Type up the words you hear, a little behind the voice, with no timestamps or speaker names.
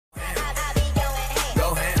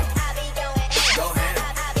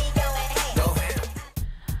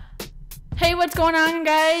what's going on,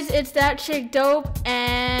 guys? It's that chick dope,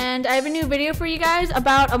 and I have a new video for you guys.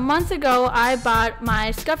 About a month ago, I bought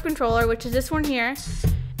my Scuf controller, which is this one here.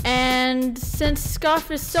 And since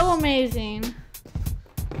Scuf is so amazing,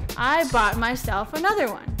 I bought myself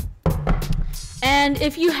another one. And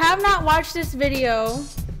if you have not watched this video,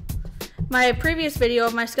 my previous video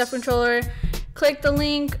of my Scuf controller, click the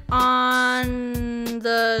link on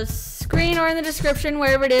the screen or in the description,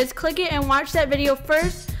 wherever it is. Click it and watch that video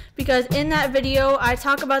first, because in that video I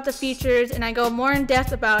talk about the features and I go more in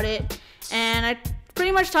depth about it, and I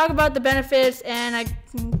pretty much talk about the benefits and I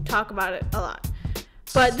talk about it a lot.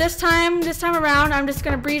 But this time around, I'm just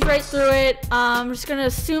gonna breeze right through it. I'm just gonna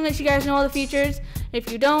assume that you guys know all the features.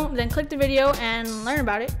 If you don't, then click the video and learn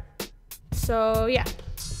about it. So yeah.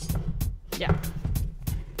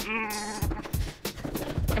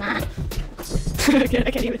 Okay,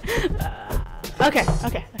 I can't even. Okay,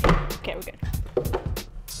 we're good.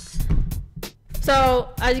 So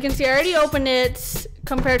as you can see, I already opened it.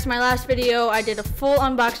 Compared to my last video, I did a full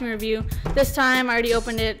unboxing review. This time I already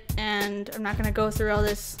opened it, and I'm not gonna go through all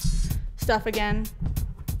this stuff again.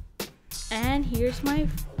 And here's my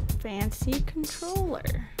fancy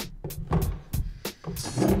controller.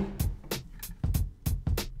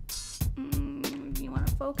 You wanna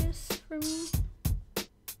focus for me?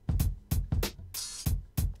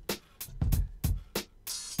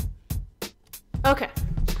 Okay.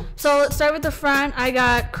 So let's start with the front. I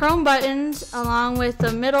got chrome buttons along with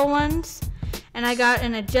the middle ones, and I got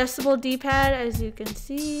an adjustable D-pad, as you can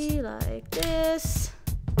see, like this.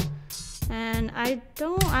 And I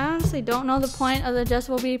honestly don't know the point of the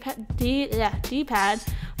adjustable D-pad,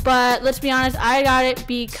 but let's be honest, I got it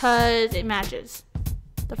because it matches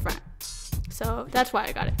the front. So that's why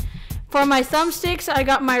I got it. For my thumbsticks, I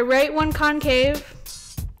got my right one concave,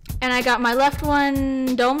 and I got my left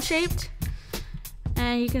one dome-shaped.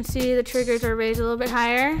 And you can see the triggers are raised a little bit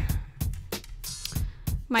higher.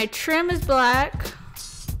 My trim is black.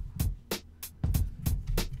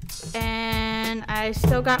 And I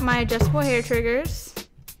still got my adjustable hair triggers.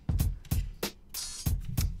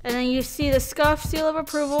 And then you see the Scuf seal of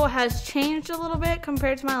approval has changed a little bit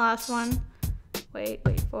compared to my last one. Wait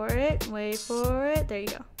for it, there you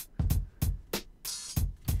go.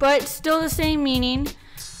 But still the same meaning.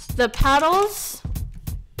 The paddles,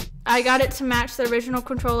 I got it to match the original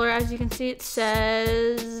controller. As you can see, it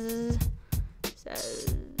says,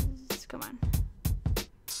 come on.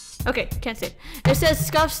 Okay, can't see it. It says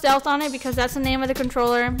Scuf Stealth on it because that's the name of the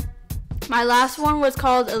controller. My last one was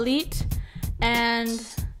called Elite, and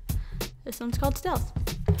this one's called Stealth.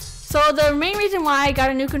 So the main reason why I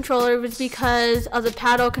got a new controller was because of the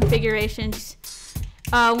paddle configurations.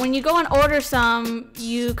 When you go and order some,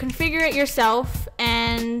 you configure it yourself,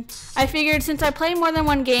 and I figured since I play more than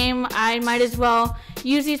one game, I might as well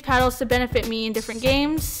use these paddles to benefit me in different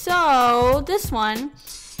games. So this one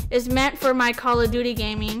is meant for my Call of Duty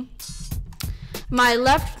gaming. My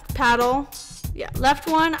left paddle, left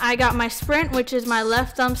one, I got my sprint, which is my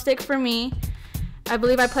left thumbstick for me. I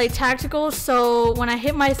believe I play tactical, so when I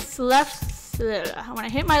hit my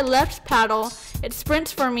left paddle, it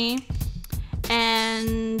sprints for me.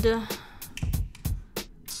 And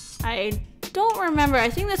I don't remember. I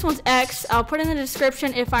think this one's X. I'll put in the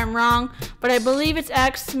description if I'm wrong, but I believe it's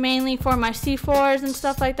X, mainly for my C4s and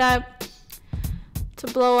stuff like that to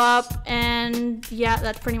blow up. And yeah,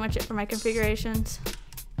 that's pretty much it for my configurations.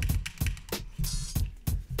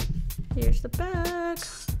 Here's the back.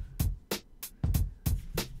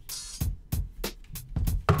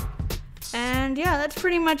 And yeah, that's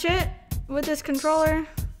pretty much it with this controller.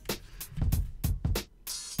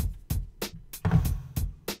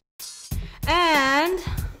 And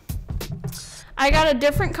I got a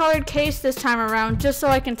different colored case this time around, just so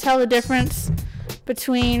I can tell the difference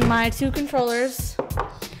between my two controllers.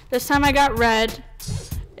 This time I got red.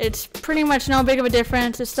 It's pretty much no big of a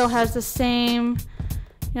difference. It still has the same,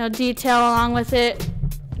 detail along with it,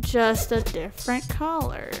 just a different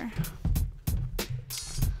color.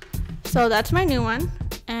 So that's my new one,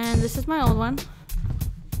 and this is my old one.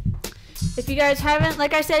 If you guys haven't,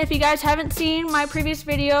 like I said, if you guys haven't seen my previous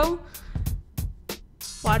video,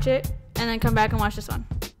 watch it and then come back and watch this one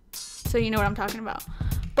so you know what I'm talking about.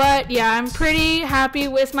 But yeah, I'm pretty happy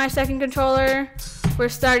with my second controller. We're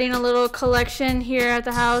starting a little collection here at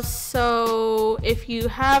the house, so if you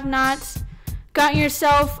have not gotten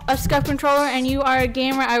yourself a Scuf controller and you are a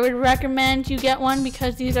gamer, I would recommend you get one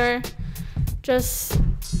because these are just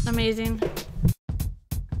amazing.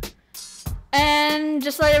 And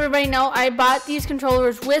just to let everybody know, I bought these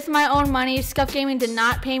controllers with my own money. Scuf Gaming did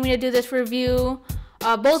not pay me to do this review.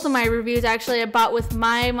 Both of my reviews actually I bought with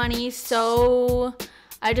my money, so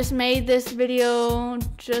I just made this video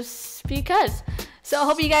just because. So I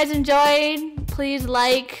hope you guys enjoyed. Please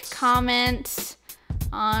like, comment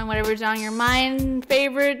on whatever's on your mind,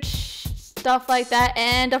 favorite stuff like that,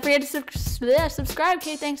 and don't forget to subscribe.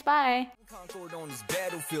 Okay, thanks, bye. Concord on this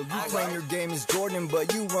battlefield. You claim your game is Jordan,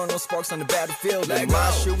 but you run on sparks on the battlefield. Like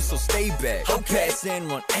my shoes, so stay back. Okay. Pass and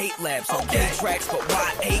run 8 laps on 8 tracks, but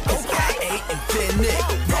why 8? Cause I 8 and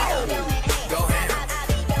finish. Go ahead.